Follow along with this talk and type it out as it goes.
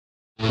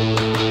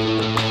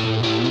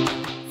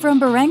From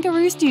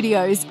Barangaroo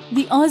Studios,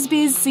 the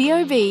ausbiz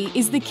COB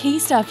is the key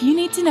stuff you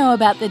need to know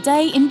about the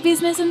day in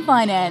business and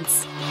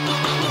finance.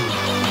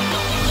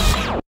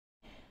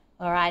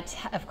 All right,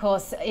 of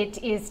course,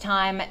 it is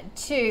time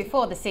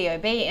for the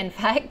COB. In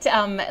fact,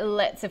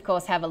 let's of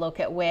course have a look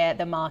at where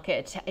the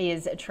market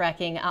is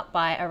tracking, up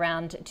by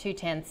around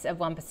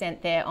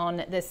 0.2% there on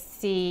the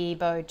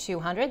CIBO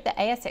 200, the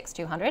ASX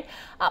 200,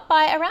 up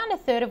by around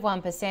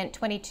 1/3%,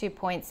 22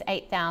 points,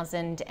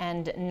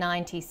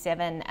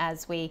 8,097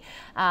 as we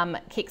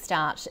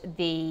kickstart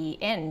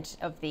the end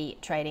of the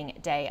trading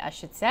day, I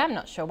should say. I'm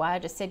not sure why I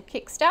just said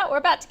kickstart. We're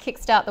about to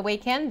kickstart the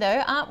weekend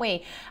though, aren't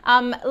we?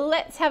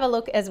 Let's have a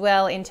look as well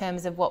in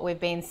terms of what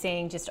we've been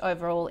seeing just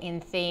overall in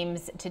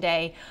themes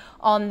today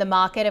on the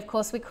market. Of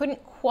course, we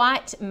couldn't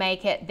quite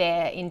make it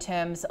there in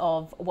terms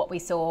of what we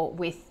saw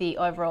with the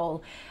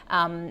overall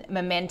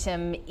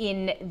momentum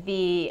in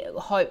the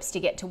hopes to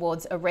get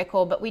towards a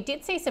record, but we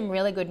did see some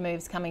really good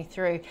moves coming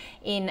through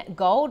in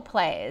gold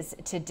players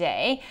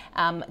today.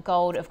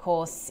 Gold, of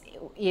course,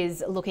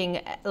 is looking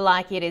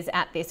like it is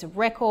at this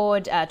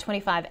record,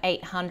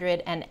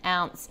 25,800 an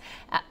ounce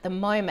at the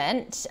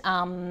moment.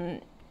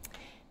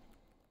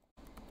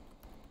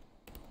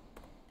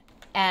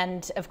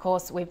 And of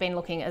course, we've been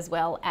looking as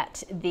well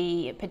at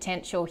the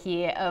potential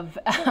here of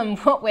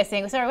what we're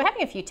seeing. Sorry, we're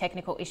having a few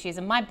technical issues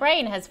and my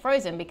brain has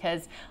frozen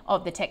because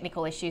of the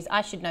technical issues.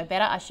 I should know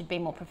better. I should be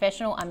more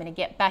professional. I'm going to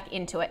get back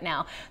into it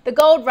now. The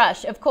gold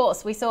rush, of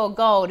course, we saw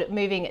gold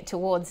moving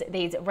towards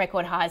these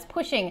record highs,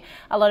 pushing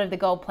a lot of the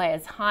gold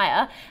players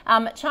higher.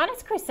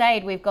 China's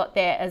crusade we've got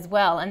there as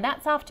well. And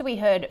that's after we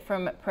heard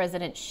from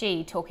President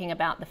Xi talking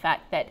about the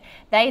fact that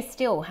they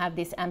still have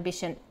this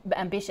ambitious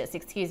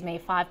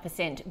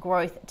 5%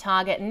 growth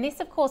target, and this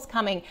of course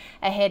coming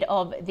ahead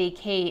of the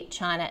key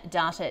China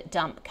data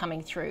dump coming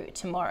through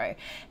tomorrow.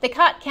 The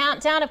cut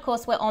countdown, of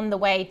course, we're on the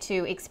way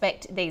to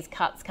expect these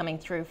cuts coming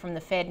through from the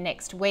Fed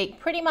next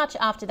week. Pretty much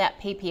after that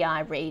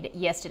PPI read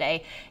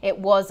yesterday, it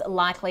was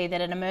likely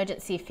that an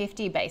emergency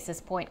 50 basis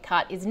point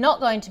cut is not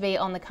going to be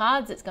on the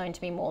cards. It's going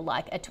to be more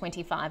like a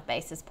 25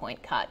 basis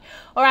point cut.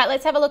 All right,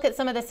 let's have a look at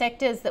some of the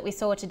sectors that we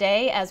saw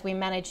today as we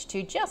managed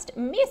to just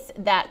miss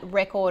that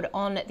record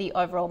on the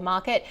overall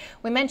market.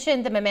 We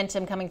mentioned the momentum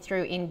coming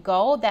through in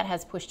gold. That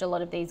has pushed a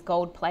lot of these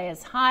gold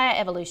players higher.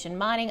 Evolution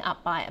Mining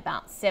up by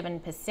about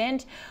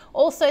 7%.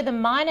 Also the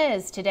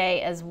miners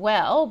today as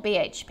well.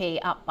 BHP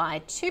up by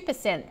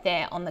 2%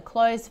 there on the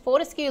close.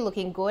 Fortescue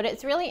looking good.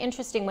 It's really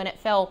interesting when it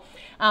fell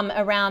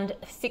around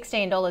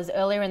 $16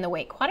 earlier in the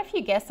week. Quite a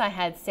few guests I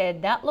had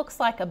said that looks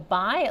like a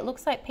buy. It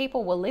looks like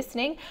people were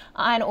listening.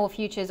 Iron ore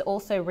futures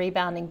also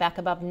rebounding back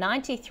above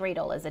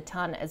 $93 a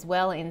tonne as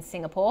well in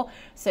Singapore.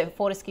 So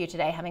Fortescue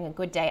today having a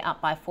good day,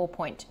 up by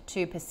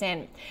 4.2%.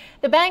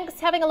 The banks,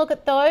 having a look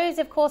at those,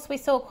 of course, we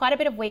saw quite a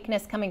bit of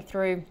weakness coming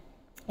through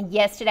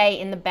yesterday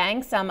in the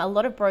banks. A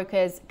lot of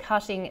brokers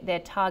cutting their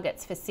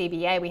targets for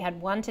CBA. We had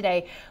one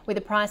today with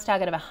a price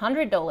target of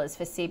 $100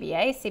 for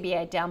CBA.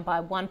 CBA down by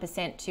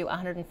 1% to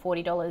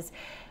 $140.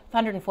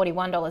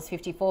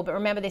 $141.54. But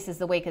remember, this is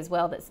the week as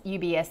well that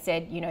UBS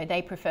said, you know,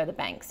 they prefer the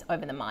banks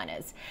over the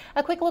miners.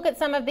 A quick look at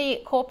some of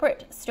the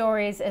corporate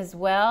stories as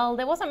well.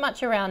 There wasn't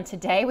much around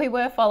today. We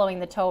were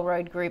following the toll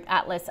road group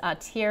Atlas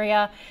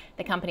Arteria.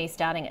 The company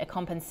starting a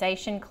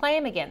compensation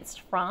claim against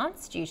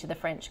France due to the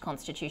French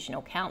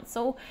Constitutional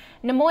Council.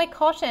 Namoi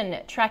Cotton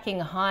tracking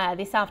higher.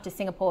 This after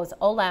Singapore's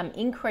Olam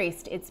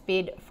increased its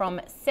bid from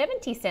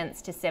 70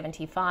 cents to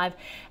 75.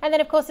 And then,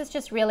 of course, it's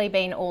just really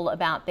been all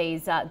about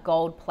these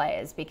gold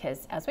players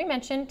because, as we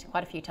mentioned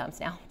quite a few times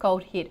now,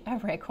 gold hit a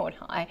record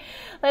high.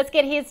 Let's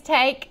get his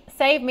take.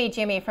 Save me,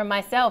 Jimmy, from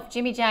myself.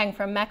 Jimmy Jang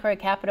from Macquarie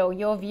Capital.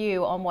 Your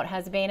view on what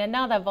has been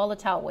another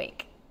volatile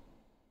week.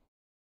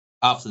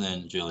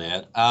 Afternoon,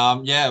 Juliet.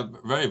 Yeah,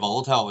 very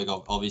volatile. We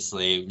got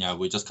obviously, you know,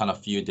 we're just kind of a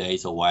few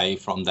days away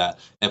from that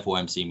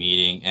FOMC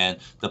meeting, and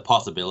the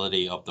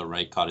possibility of the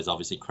rate cut is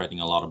obviously creating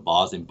a lot of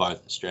buzz in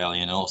both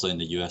Australia and also in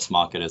the US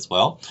market as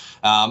well.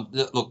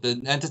 Look,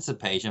 the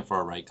anticipation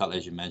for a rate cut,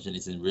 as you mentioned,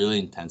 is really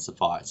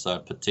intensified. So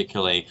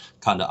particularly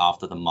kind of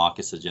after the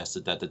market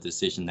suggested that the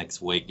decision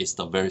next week is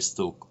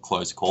still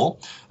close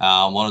call.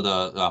 One of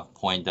the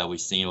point that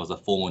we've seen was a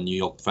former New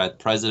York Fed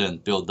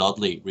president, Bill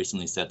Dudley,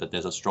 recently said that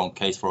there's a strong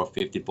case for a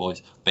 50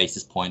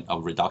 basis point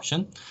of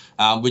reduction,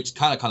 which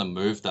kind of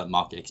moved that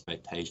market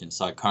expectation.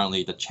 So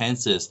currently the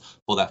chances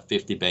for that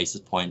 50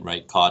 basis point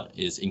rate cut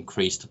is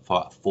increased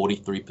for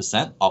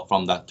 43%, up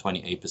from that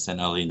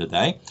 28% early in the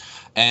day.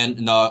 And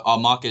you know, our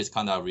market is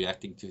kind of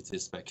reacting to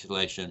this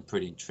speculation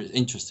pretty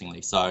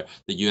interestingly. So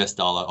the US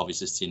dollar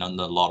obviously seen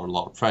under a lot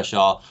of pressure,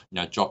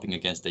 you know, dropping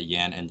against the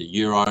yen and the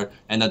euro,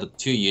 and then the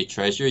 2-year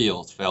treasury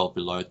yields fell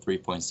below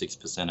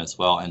 3.6% as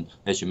well. And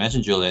as you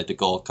mentioned, Juliet, the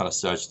gold kind of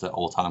surged to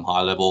all-time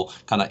high level. overall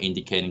kind of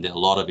indicating that a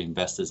lot of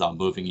investors are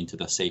moving into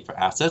the safer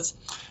assets.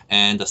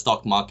 And the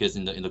stock markets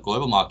in the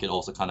global market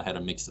also kind of had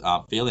a mixed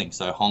feeling.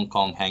 So Hong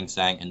Kong, Hang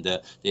Seng, and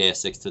the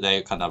ASX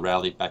today kind of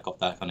rallied back off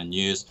that kind of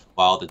news,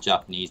 while the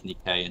Japanese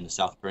Nikkei and the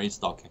South Korean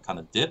stock kind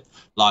of dipped,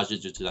 largely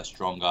due to that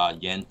stronger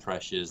yen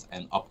pressures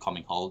and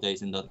upcoming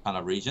holidays in the kind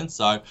of region.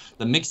 So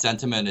the mixed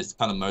sentiment is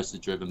kind of mostly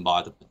driven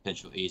by the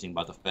potential easing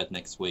by the Fed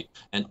next week,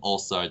 and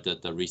also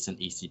the recent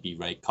ECB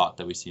rate cut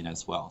that we've seen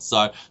as well.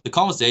 So the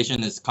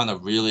conversation is kind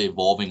of really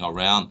evolving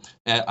around,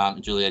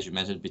 Julie, as you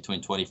mentioned,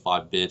 between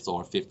 25 bits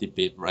or 50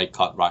 bit rate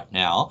cut right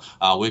now.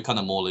 We're kind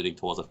of more leading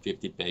towards a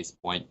 50 base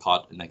point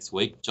cut next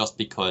week, just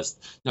because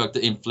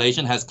the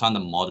inflation has kind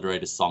of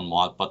moderated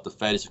somewhat, but the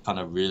Fed is kind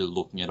of really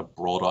looking at a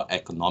broader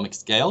economic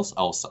scales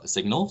or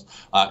signals,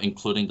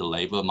 including the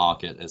labor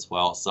market as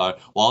well. So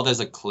while there's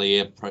a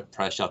clear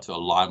pressure to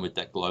align with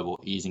that global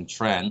easing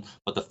trend,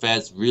 but the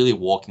Fed's really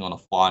walking on a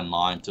fine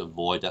line to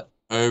avoid that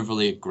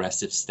overly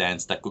aggressive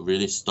stance that could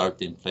really stoke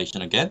the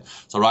inflation again.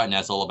 So right now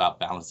it's all about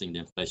balancing the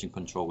inflation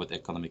control with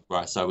economic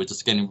growth. So we're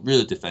just getting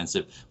really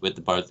defensive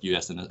with both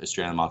US and the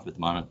Australian market at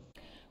the moment.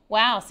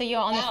 Wow, so you're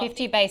on the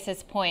 50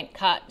 basis point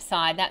cut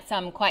side. That's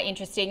quite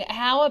interesting.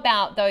 How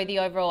about, though, the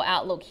overall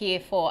outlook here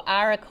for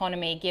our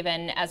economy,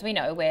 given, as we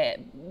know, we're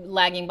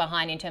lagging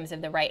behind in terms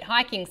of the rate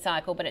hiking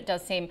cycle, but it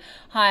does seem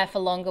higher for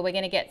longer. We're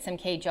going to get some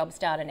key jobs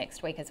data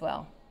next week as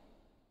well.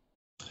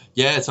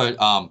 Yeah,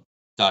 so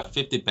the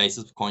 50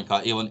 basis point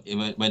cut, even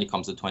when it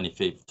comes to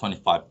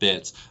 25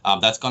 bits,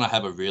 that's going to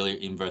have a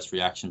really inverse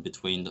reaction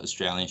between the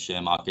Australian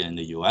share market and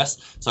the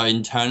US. So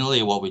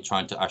internally, what we're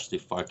trying to actually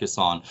focus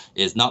on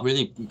is not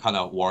really kind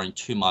of worrying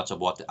too much of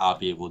what the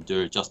RBA will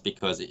do, just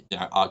because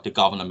the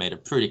governor made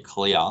it pretty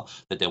clear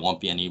that there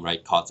won't be any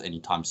rate cuts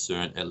anytime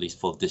soon, at least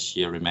for this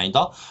year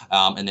remainder.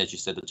 And as you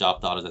said, the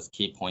job data, that's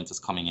key points is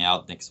coming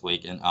out next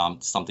week, and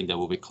something that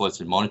we'll be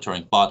closely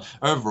monitoring. But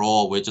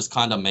overall, we're just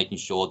kind of making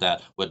sure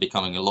that we're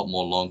becoming a lot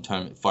more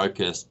long-term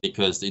focused,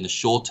 because in the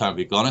short term,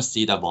 we're going to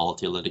see that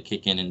volatility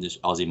kick in the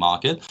Aussie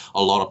market.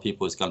 A lot of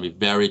people is going to be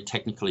very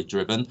technically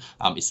driven,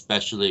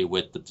 especially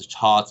with the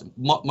charts,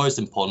 most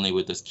importantly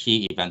with those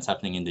key events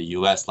happening in the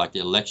US, like the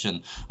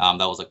election. That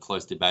was a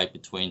close debate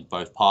between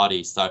both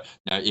parties. So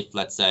if,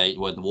 let's say,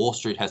 when Wall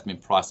Street has been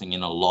pricing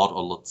in a lot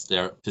of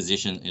their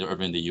position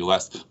over in the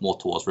US more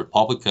towards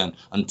Republican,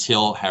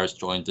 until Harris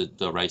joined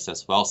the race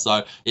as well.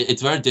 So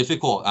it's very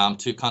difficult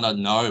to kind of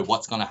know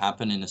what's going to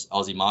happen in this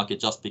Aussie market,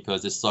 just because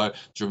it's so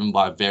driven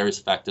by various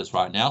factors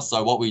right now.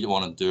 So what we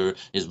want to do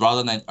is,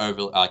 rather than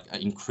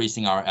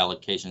increasing our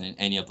allocation in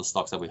any of the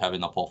stocks that we have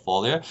in our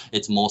portfolio,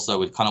 it's more so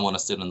we kind of want to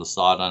sit on the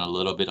sideline a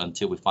little bit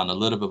until we find a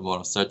little bit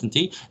more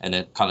certainty, and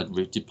then kind of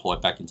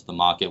redeploy back into the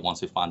market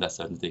once we find that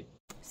certainty.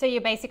 So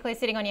you're basically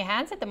sitting on your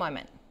hands at the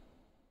moment?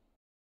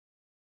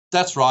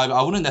 That's right.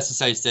 I wouldn't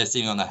necessarily say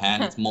sitting on the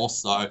hand. It's more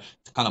so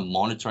kind of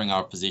monitoring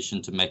our position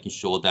to making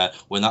sure that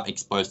we're not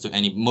exposed to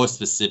any, most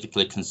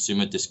specifically,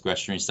 consumer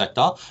discretionary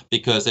sector.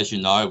 Because, as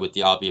you know, with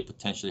the RBA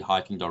potentially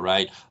hiking the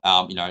rate,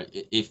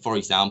 if, for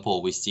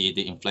example, we see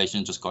the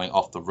inflation just going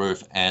off the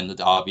roof and the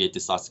RBA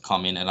decides to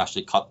come in and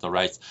actually cut the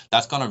rates,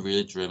 that's going to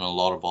really drive a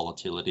lot of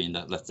volatility in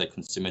the, let's say,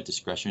 consumer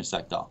discretionary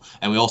sector.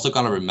 And we also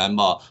got to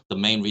remember the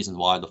main reason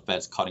why the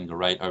Fed's cutting the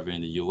rate over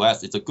in the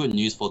US. It's a good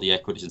news for the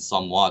equities in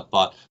somewhat,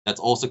 but that's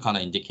also kind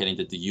of indicating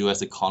that the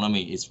US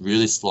economy is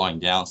really slowing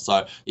down.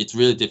 So it's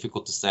really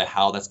difficult to say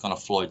how that's going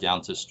to flow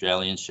down to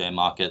Australian share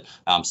market.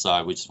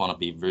 So we just want to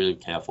be really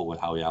careful with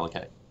how we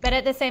allocate. But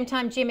at the same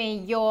time, Jimmy,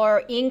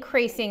 you're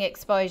increasing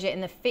exposure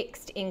in the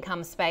fixed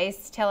income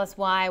space. Tell us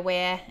why,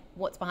 where,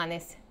 what's behind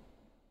this?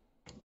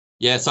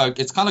 Yeah, so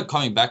it's kind of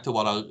coming back to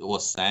what I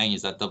was saying,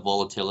 is that the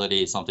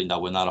volatility is something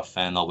that we're not a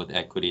fan of with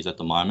equities at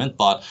the moment.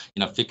 But,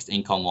 fixed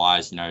income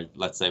wise,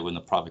 let's say with the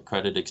private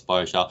credit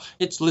exposure,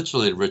 it's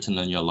literally written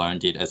in your loan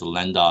deed as a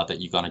lender that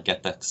you're going to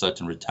get that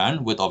certain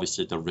return, with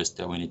obviously the risk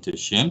that we need to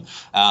assume.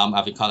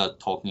 I've been kind of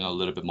talking a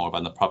little bit more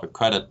about the private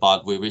credit,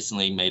 but we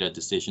recently made a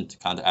decision to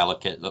kind of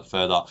allocate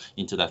further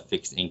into that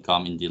fixed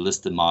income in the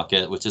listed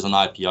market, which is an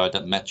IPO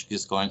that Metric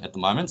is going at the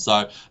moment.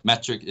 So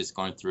Metric is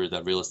going through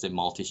the real estate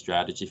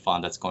multi-strategy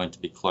fund that's going to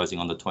be closing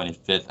on the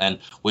 25th, and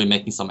we're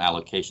making some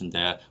allocation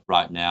there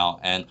right now.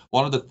 And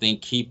one of the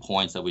key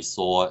points that we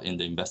saw in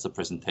the investor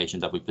presentation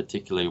that we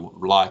particularly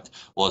liked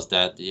was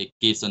that it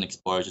gives an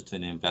exposure to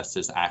the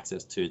investors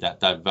access to that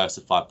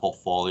diversified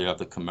portfolio of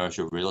the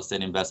commercial real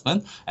estate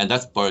investment, and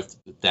that's both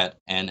debt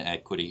and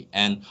equity.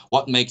 And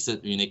what makes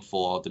it unique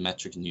for the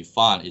Metric new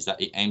fund is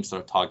that it aims for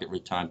a target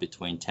return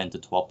between 10 to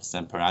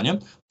 12% per annum.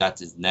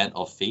 That is net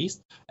of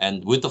fees,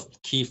 and with the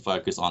key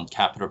focus on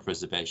capital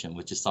preservation,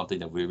 which is something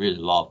that we really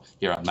love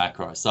here at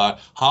Macquarie. So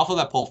half of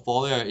that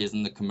portfolio is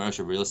in the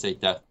commercial real estate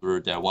debt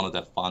through one of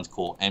their funds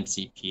called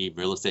MCP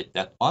Real Estate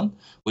Debt Fund,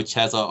 which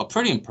has a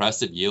pretty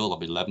impressive yield of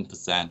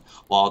 11%,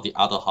 while the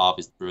other half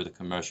is through the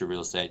commercial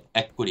real estate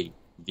equity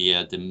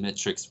via the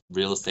Matrix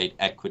Real Estate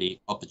Equity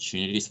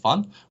Opportunities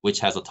Fund, which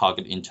has a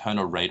target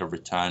internal rate of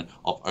return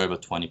of over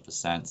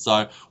 20%.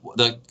 So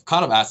the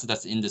kind of asset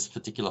that's in this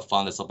particular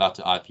fund that's about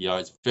to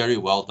IPO is very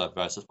well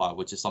diversified,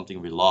 which is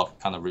something we love,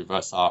 kind of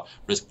reverse our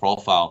risk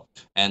profile.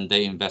 And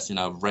they invest in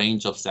a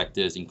range of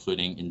sectors,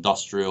 including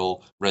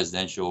industrial,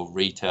 residential,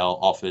 retail,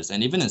 office,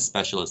 and even in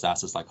specialist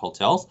assets like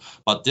hotels.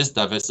 But this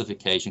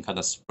diversification kind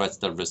of spreads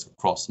the risk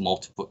across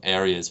multiple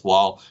areas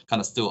while kind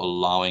of still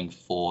allowing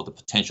for the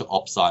potential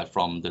upside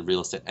from the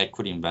real estate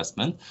equity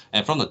investment.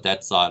 And from the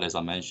debt side, as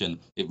I mentioned,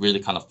 it really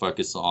kind of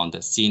focuses on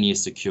the senior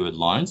secured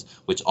loans,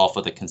 which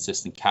offer the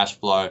consistent cash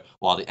flow,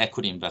 while the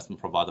equity investment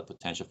provide the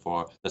potential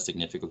for the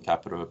significant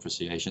capital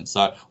appreciation.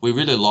 So we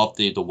really love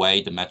the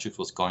way the metrics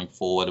was going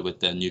forward with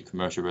the new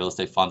commercial real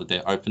estate fund that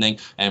they're opening.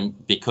 And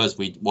because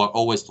we were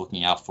always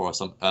looking out for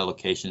some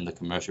allocation in the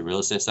commercial real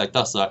estate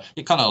sector, so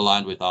it kind of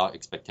aligned with our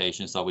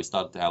expectations. So we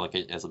started to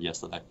allocate as of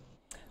yesterday.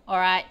 All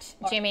right,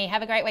 Jimmy,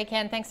 have a great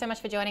weekend. Thanks so much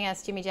for joining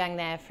us. Jimmy Jiang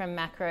there from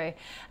Macquarie.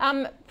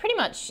 Pretty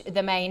much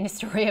the main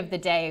story of the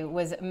day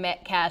was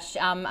Metcash.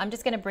 I'm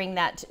just going to bring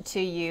that to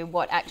you,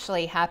 what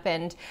actually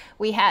happened.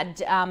 We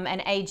had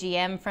an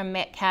AGM from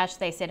Metcash.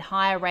 They said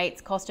higher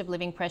rates, cost of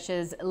living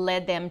pressures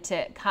led them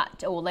to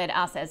cut, or led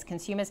us as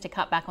consumers to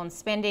cut back on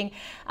spending.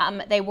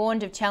 They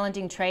warned of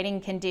challenging trading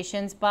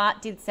conditions,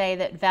 but did say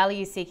that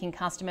value-seeking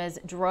customers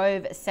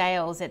drove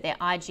sales at their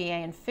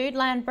IGA and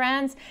Foodland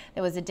brands.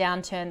 There was a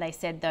downturn, they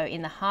said, though,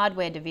 in the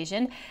hardware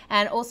division.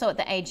 And also at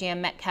the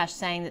AGM, Metcash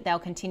saying that they'll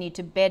continue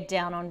to bed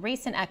down on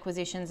recent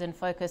acquisitions and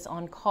focus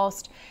on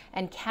cost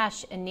and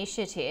cash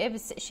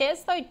initiatives.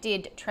 Shares, though,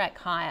 did track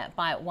higher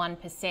by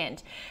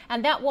 1%.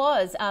 And that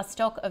was our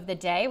stock of the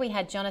day. We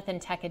had Jonathan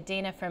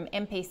Takadina from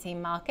MPC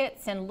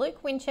Markets and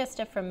Luke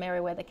Winchester from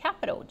Merewether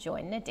Capital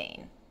join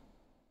Nadine.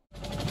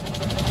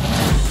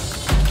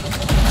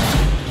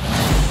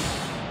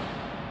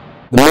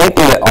 The main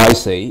thing that I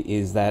see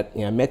is that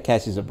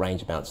Metcash is a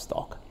range-bound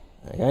stock.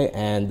 Okay,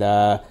 and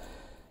the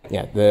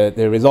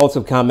results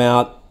have come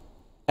out.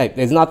 Hey,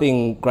 there's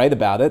nothing great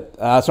about it.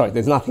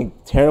 There's nothing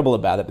terrible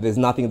about it, but there's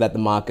nothing that the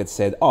market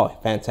said, oh,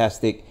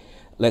 fantastic,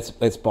 let's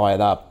buy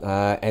it up.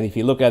 And if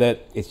you look at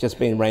it, it's just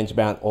been range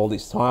bound all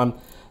this time.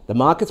 The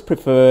market's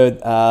preferred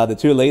the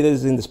two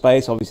leaders in the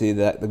space, obviously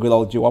the good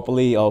old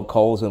duopoly of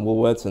Coles and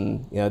Woolworths,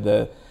 and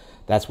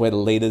that's where the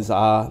leaders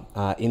are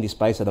in this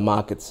space. So the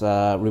market's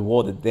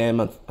rewarded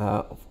them,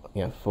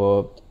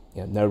 for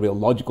no real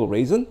logical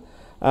reason.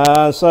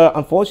 So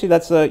unfortunately,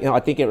 that's I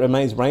think it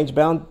remains range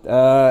bound,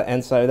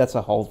 and so that's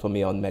a hold for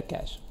me on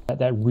Metcash.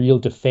 That real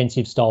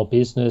defensive style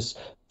business,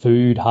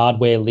 food,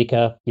 hardware,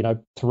 liquor,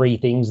 three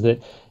things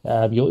that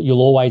you'll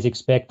always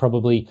expect.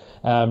 Probably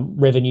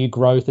revenue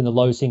growth in the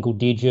low single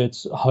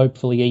digits,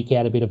 hopefully eke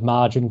out a bit of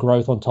margin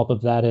growth on top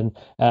of that, and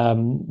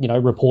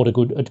report a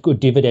good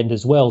dividend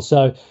as well.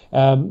 So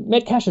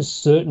Metcash is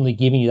certainly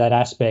giving you that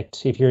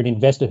aspect. If you're an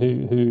investor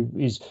who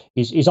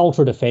is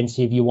ultra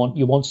defensive, you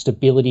want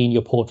stability in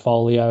your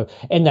portfolio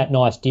and that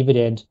nice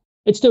dividend.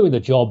 It's doing the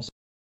job.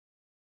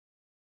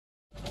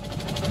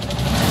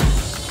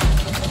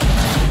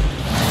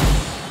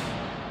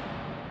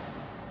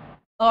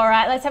 All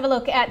right, let's have a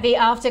look at the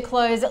after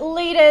close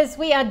leaders.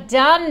 We are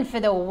done for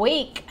the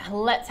week.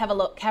 Let's have a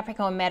look.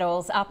 Capricorn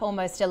Metals up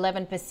almost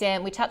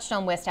 11%. We touched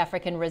on West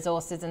African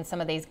Resources and some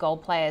of these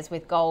gold players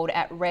with gold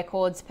at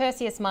records.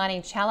 Perseus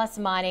Mining, Chalice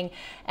Mining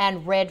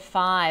and Red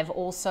 5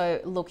 also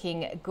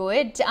looking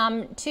good.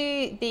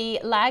 To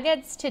the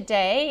laggards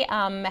today,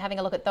 having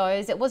a look at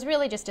those, it was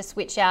really just a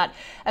switch out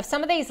of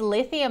some of these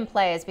lithium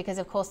players because,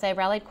 of course, they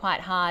rallied quite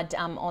hard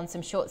on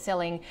some short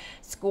selling,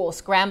 or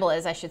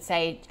scramblers, I should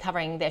say,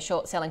 covering their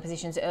short selling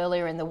positions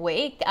earlier in the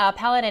week.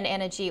 Paladin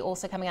Energy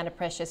also coming under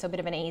pressure, so a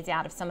bit of an ease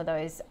out of some of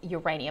those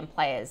uranium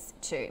players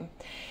too.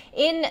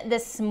 In the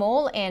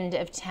small end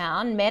of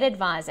town,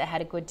 MedAdvisor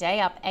had a good day,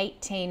 up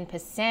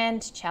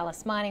 18%.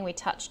 Chalice Mining we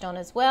touched on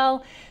as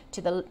well.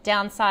 To the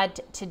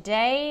downside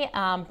today,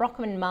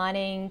 Brockman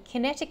Mining,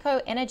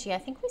 Kinetico Energy, I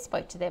think we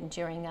spoke to them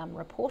during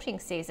reporting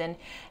season,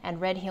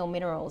 and Red Hill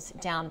Minerals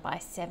down by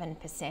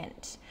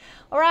 7%.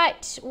 All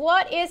right,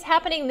 what is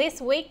happening this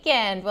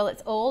weekend? Well,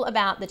 it's all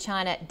about the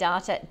China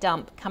data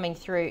dump coming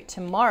through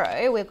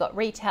tomorrow. We've got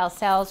retail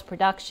sales,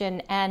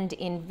 production and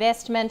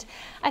investment.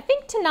 I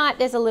think tonight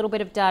there's a little bit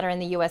of data in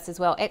the US as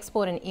well,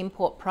 export and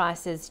import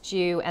prices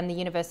due, and the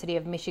University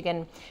of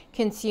Michigan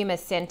Consumer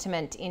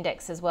Sentiment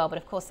Index as well. But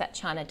of course, that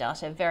China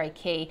data, very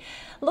key.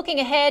 Looking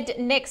ahead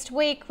next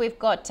week, we've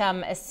got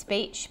a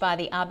speech by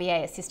the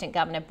RBA Assistant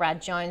Governor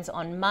Brad Jones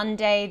on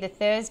Monday. The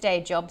Thursday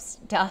jobs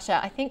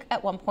data, I think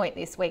at one point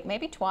this week,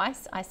 maybe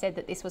twice, I said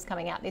that this was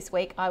coming out this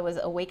week. I was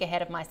a week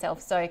ahead of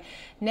myself, so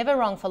never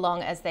wrong for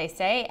long, as they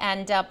say.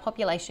 And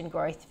population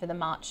growth for the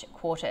March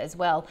quarter as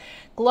well.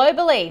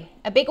 Globally,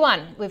 a big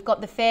one. We've got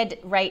the Fed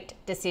rate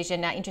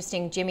decision. Now,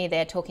 interesting, Jimmy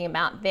there talking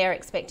about they're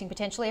expecting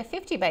potentially a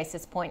 50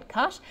 basis point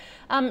cut.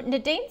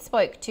 Nadine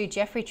spoke to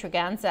Jeffrey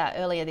Treganza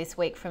earlier this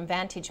week from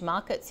Vantage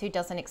Markets, who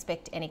doesn't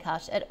expect any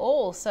cut at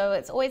all. So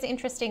it's always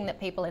interesting that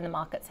people in the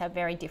markets have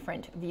very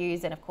different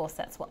views, and of course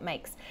that's what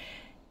makes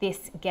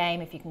this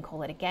game, if you can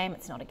call it a game.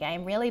 It's not a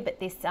game really, but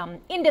this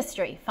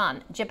industry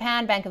fun.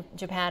 Japan, Bank of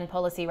Japan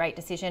policy rate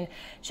decision.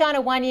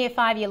 China 1 year,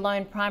 5 year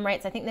loan prime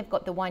rates. I think they've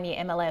got the 1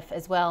 year MLF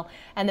as well.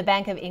 And the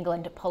Bank of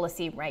England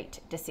policy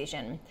rate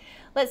decision.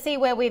 Let's see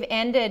where we've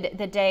ended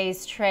the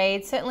day's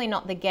trade. Certainly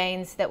not the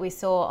gains that we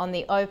saw on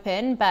the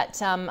open, but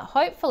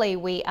hopefully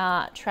we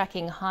are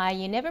tracking high.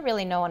 You never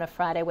really know on a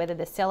Friday whether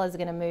the sellers are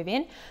going to move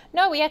in.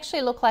 No, we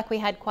actually look like we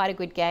had quite a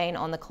good gain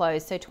on the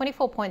close. So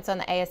 24 points on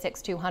the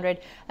ASX 200,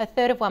 a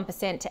third of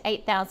 1% to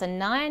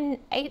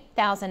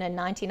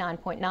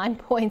 8,099.9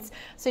 points.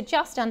 So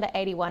just under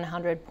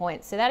 8,100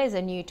 points. So that is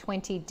a new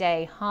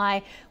 20-day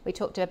high. We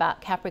talked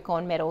about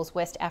Capricorn Metals,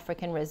 West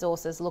African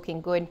resources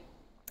looking good.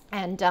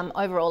 And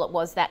overall, it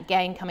was that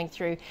gain coming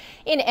through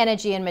in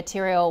energy and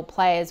material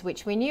players,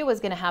 which we knew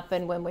was going to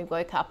happen when we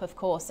woke up, of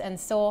course, and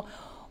saw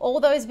all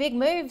those big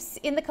moves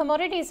in the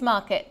commodities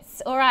markets.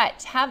 All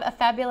right, have a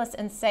fabulous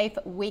and safe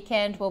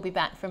weekend. We'll be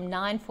back from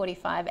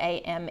 9:45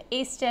 a.m.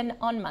 Eastern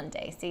on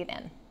Monday. See you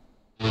then.